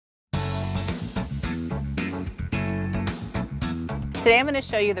Today I'm going to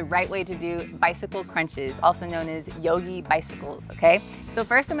show you the right way to do bicycle crunches, also known as yogi bicycles, okay? So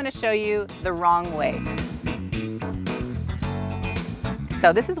first I'm going to show you the wrong way.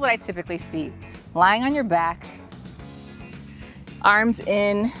 So this is what I typically see. Lying on your back, arms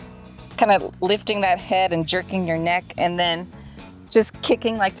in, kind of lifting that head and jerking your neck, and then just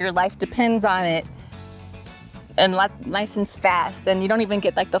kicking like your life depends on it, and nice and fast, and you don't even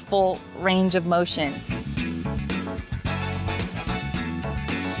get like the full range of motion.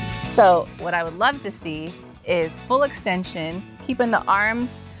 So what I would love to see is full extension, keeping the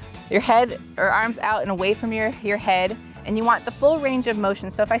arms, your head or arms out and away from your head, and you want the full range of motion.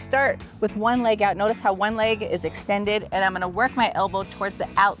 So if I start with one leg out, notice how one leg is extended, and I'm gonna work my elbow towards the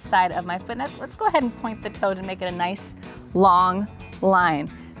outside of my foot. Now, let's go ahead and point the toe to make it a nice long line.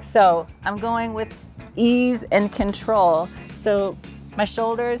 So I'm going with ease and control. So my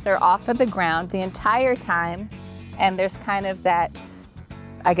shoulders are off of the ground the entire time, and there's kind of that,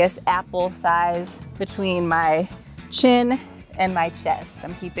 I guess, apple size between my chin and my chest.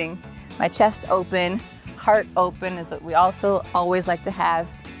 I'm keeping my chest open, heart open is what we also always like to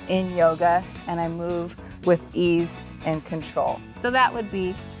have in yoga, and I move with ease and control. So that would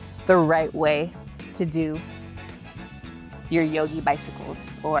be the right way to do your yogi bicycles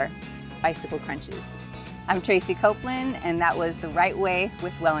or bicycle crunches. I'm Traci Copeland, and that was the right way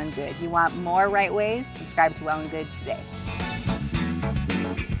with Well+Good. You want more right ways? Subscribe to Well+Good today.